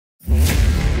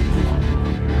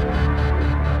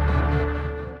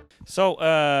So,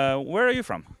 where are you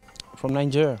from? From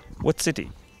Nigeria. What city?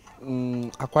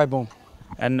 Akwa Ibom.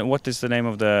 And what is the name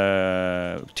of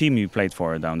the team you played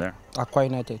for down there? Akwa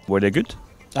United. Were they good?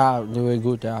 They were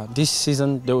good. This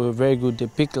season they were very good. They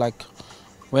picked like,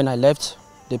 when I left,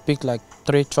 they picked like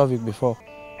 3 trophies before.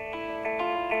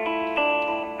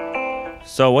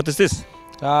 So what is this?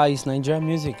 It's Nigerian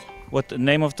music. What the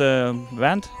name of the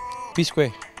band?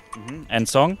 P-Square. And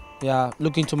song? Yeah,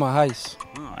 Look Into My Eyes.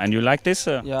 Oh, and you like this?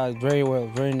 Yeah, very well,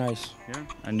 very nice. Yeah.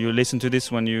 And you listen to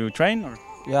this when you train? Or?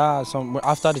 Yeah,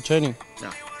 after the training.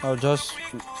 Yeah. I'll just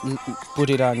put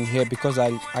it on here because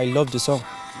I love the song.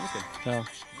 Okay. Yeah.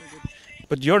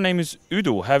 But your name is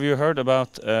Udo. Have you heard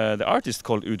about the artist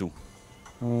called Udo?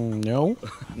 No.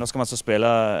 Nå skal man altså spille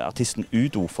artisten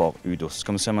Udo for Udo. Så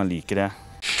skal vi se om han liker det.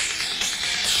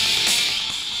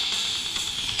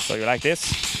 So you like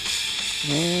this?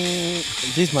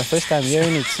 This is my first time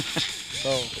hearing it. So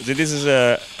this is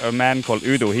a man called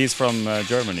Udo. He's from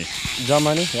Germany.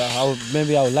 Germany? Yeah,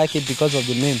 maybe I would like it because of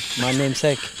the name. My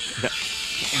namesake. Yeah.